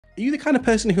Are you the kind of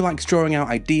person who likes drawing out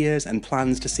ideas and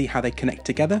plans to see how they connect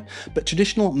together, but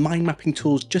traditional mind mapping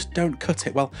tools just don't cut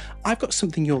it? Well, I've got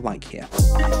something you'll like here.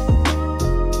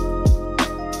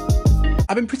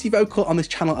 I've been pretty vocal on this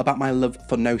channel about my love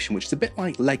for Notion, which is a bit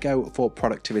like Lego for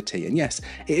productivity. And yes,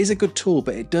 it is a good tool,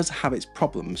 but it does have its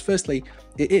problems. Firstly,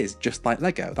 it is just like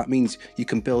Lego. That means you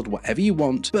can build whatever you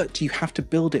want, but you have to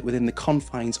build it within the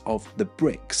confines of the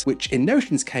bricks, which in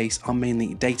Notion's case are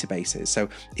mainly databases. So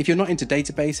if you're not into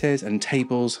databases and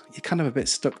tables, you're kind of a bit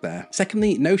stuck there.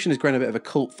 Secondly, Notion has grown a bit of a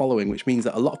cult following, which means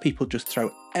that a lot of people just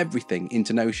throw everything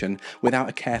into Notion without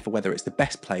a care for whether it's the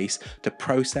best place to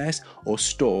process or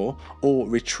store or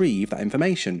retrieve that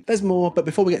information. There's more, but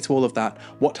before we get to all of that,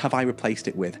 what have I replaced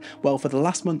it with? Well, for the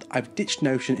last month, I've ditched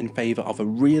Notion in favor of a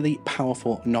really powerful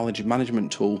knowledge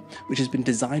management tool, which has been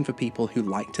designed for people who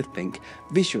like to think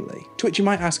visually. To which you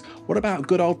might ask, what about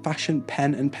good old-fashioned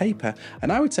pen and paper?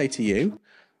 And I would say to you,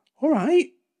 all right,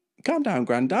 calm down,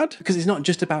 Grandad, because it's not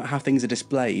just about how things are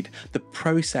displayed. The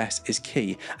process is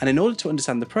key. And in order to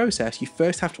understand the process, you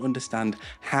first have to understand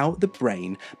how the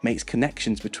brain makes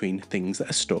connections between things that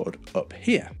are stored up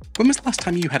here. When was the last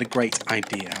time you had a great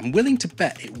idea? I'm willing to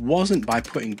bet it wasn't by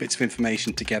putting bits of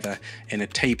information together in a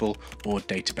table or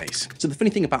database. So the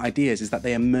funny thing about ideas is that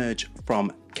they emerge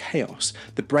from chaos.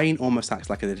 The brain almost acts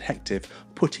like a detective,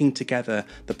 putting together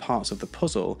the parts of the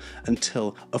puzzle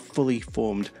until a fully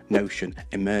formed notion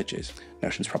emerges.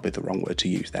 Notion's probably the wrong word to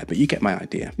use there, but you get my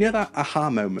idea. You know that aha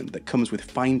moment that comes with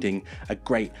finding a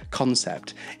great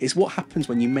concept? It's what happens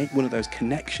when you make one of those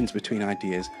connections between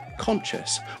ideas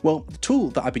conscious. Well, the tool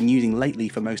that I've been using lately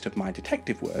for most of my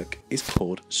detective work is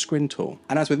called Scrintool.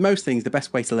 And as with most things, the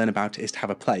best way to learn about it is to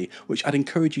have a play, which I'd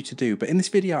encourage you to do. But in this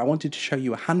video, I wanted to show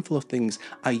you a handful of things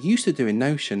I used to do in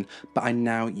Notion, but I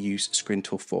now use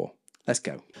Scrintool for. Let's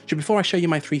go. So before I show you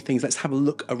my 3 things, let's have a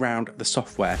look around the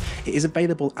software. It is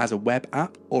available as a web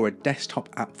app or a desktop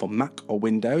app for Mac or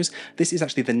Windows. This is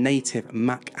actually the native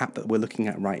Mac app that we're looking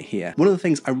at right here. One of the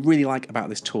things I really like about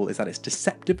this tool is that it's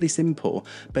deceptively simple,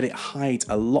 but it hides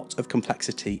a lot of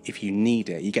complexity if you need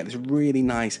it. You get this really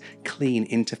nice, clean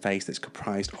interface that's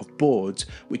comprised of boards,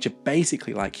 which are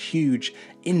basically like huge,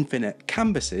 infinite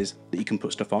canvases that you can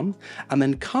put stuff on, and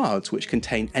then cards, which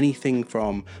contain anything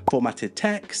from formatted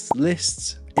text,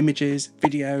 lists, images,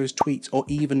 videos, tweets, or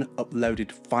even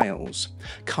uploaded files.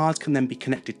 Cards can then be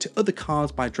connected to other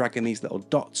cards by dragging these little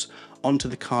dots onto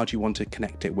the card you want to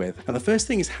connect it with. Now the first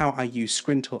thing is how I use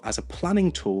Scrintool as a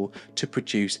planning tool to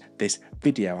produce this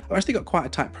video. I've actually got quite a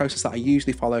tight process that I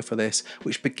usually follow for this,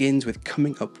 which begins with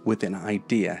coming up with an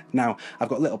idea. Now I've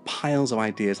got little piles of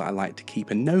ideas that I like to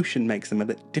keep, and Notion makes them a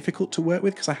bit difficult to work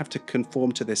with because I have to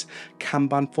conform to this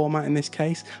Kanban format in this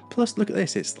case. Plus look at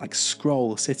this, it's like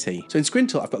Scroll City. So in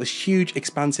Scrintool I've got this huge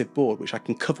expansive board which I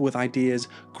can cover with ideas,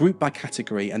 group by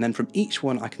category, and then from each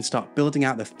one I can start building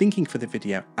out the thinking for the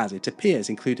video as it appears,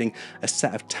 including a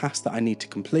set of tasks that I need to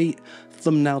complete,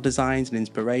 thumbnail designs and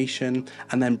inspiration,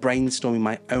 and then brainstorming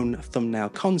my own thumbnail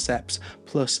concepts,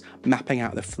 plus mapping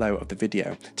out the flow of the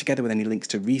video, together with any links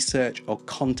to research or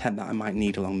content that I might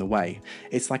need along the way.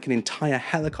 It's like an entire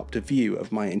helicopter view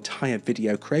of my entire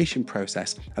video creation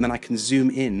process, and then I can zoom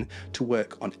in to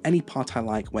work on any part I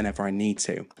like whenever I need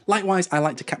to. Likewise, I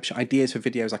like to capture ideas for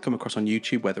videos I come across on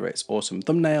YouTube, whether it's awesome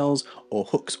thumbnails or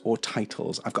hooks or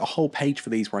titles. I've got a whole page for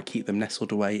these where I keep them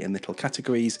nestled away in little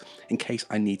categories in case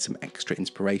I need some extra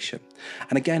inspiration.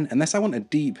 And again, unless I want a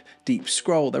deep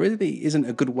scroll, there really isn't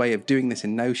a good way of doing this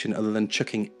in Notion other than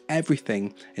chucking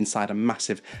everything inside a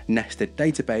massive nested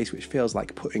database, which feels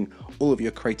like putting all of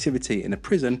your creativity in a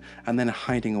prison and then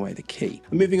hiding away the key.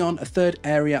 And moving on, a third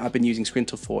area I've been using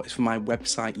Scrintool for is for my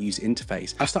website user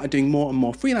interface. I've started doing more and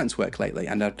more freelance work lately,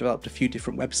 and I've developed a few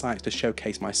different websites to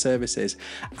showcase my services.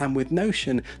 And with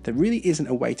Notion, there really isn't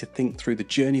a way to think through the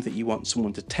journey that you want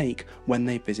someone to take when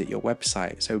they visit your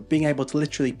website. So being able to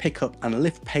literally pick up and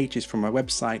lift pages from my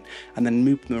website and then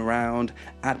move them around,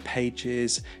 add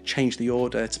pages, change the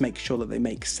order to make sure that they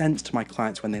make sense to my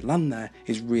clients when they land there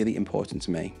is really important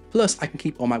to me. Plus, I can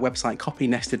keep all my website copy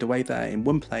nested away there in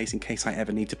one place in case I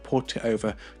ever need to port it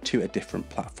over to a different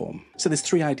platform. So there's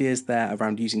 3 ideas there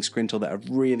around using Scrintool that have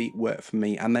really worked for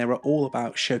me, and they are all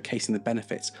about showcasing the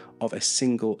benefits of a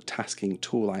single tasking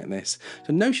tool like this.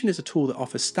 So Notion is a tool that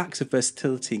offers stacks of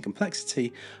versatility and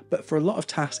complexity, but for a lot of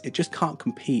tasks, it just can't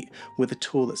compete with a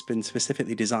tool that's been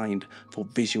specifically designed for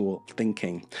visual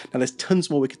thinking. Now, there's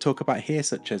tons more we could talk about here,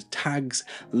 such as tags,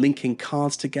 linking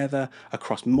cards together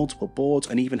across multiple boards,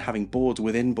 and even having boards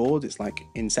within boards. It's like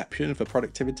Inception for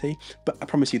productivity. But I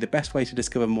promise you, the best way to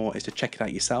discover more is to check it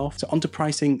out yourself. So onto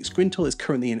pricing. Skrintl is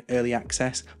currently in early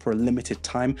access for a limited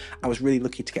time. I was really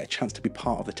lucky to get a chance to be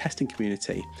part of the testing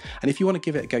community. And if you want to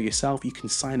give it a go yourself, you can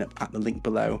sign up at the link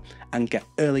below and get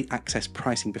early access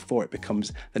pricing before it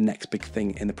becomes the next big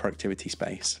thing in the productivity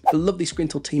space. The lovely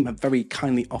Skrintl team have very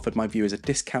kindly offered my viewers a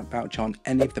discount voucher on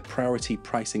any of the priority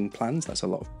pricing plans. That's a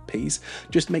lot of P's.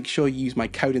 Just make sure you use my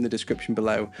code in the description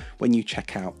below when you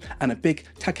check out. And a big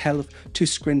tag helv to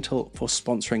Skrintl for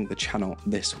sponsoring the channel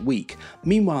this week.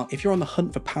 Meanwhile, if you're on the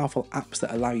hunt for powerful apps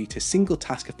that allow you to single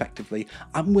task effectively,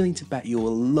 I'm willing to bet you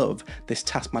will love this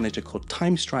task manager called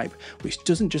TimeStripe, which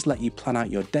doesn't just let you plan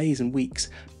out your days and weeks,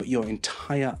 but your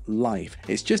entire life.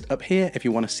 It's just up here if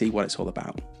you want to see what it's all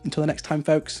about. Until the next time,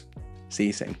 folks, see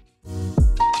you soon.